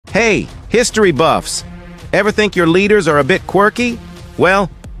Hey, history buffs! Ever think your leaders are a bit quirky? Well,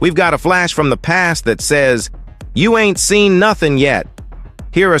 we've got a flash from the past that says, "You ain't seen nothing yet."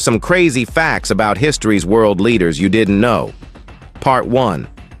 Here are some crazy facts about history's world leaders you didn't know. Part 1.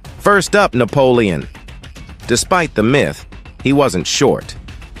 First up, Napoleon. Despite the myth, he wasn't short.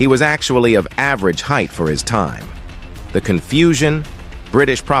 He was actually of average height for his time. The confusion,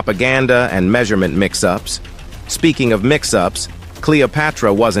 British propaganda, and measurement mix-ups. Speaking of mix-ups,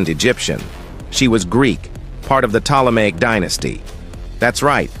 Cleopatra wasn't Egyptian. She was Greek, part of the Ptolemaic dynasty. That's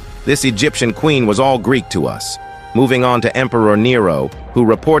right, this Egyptian queen was all Greek to us. Moving on to Emperor Nero, who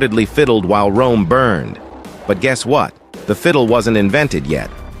reportedly fiddled while Rome burned. But guess what? The fiddle wasn't invented yet.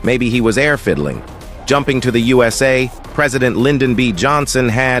 Maybe he was air fiddling. Jumping to the USA, President Lyndon B. Johnson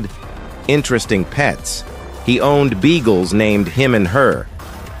had interesting pets. He owned beagles named him and her.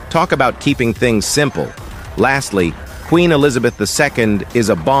 Talk about keeping things simple. Lastly, Queen Elizabeth II is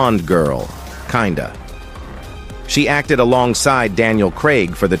a Bond girl, kinda. She acted alongside Daniel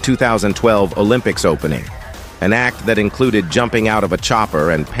Craig for the 2012 Olympics opening, an act that included jumping out of a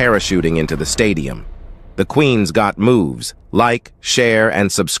chopper and parachuting into the stadium. The Queen's got moves. Like, share, and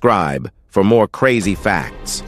subscribe for more crazy facts.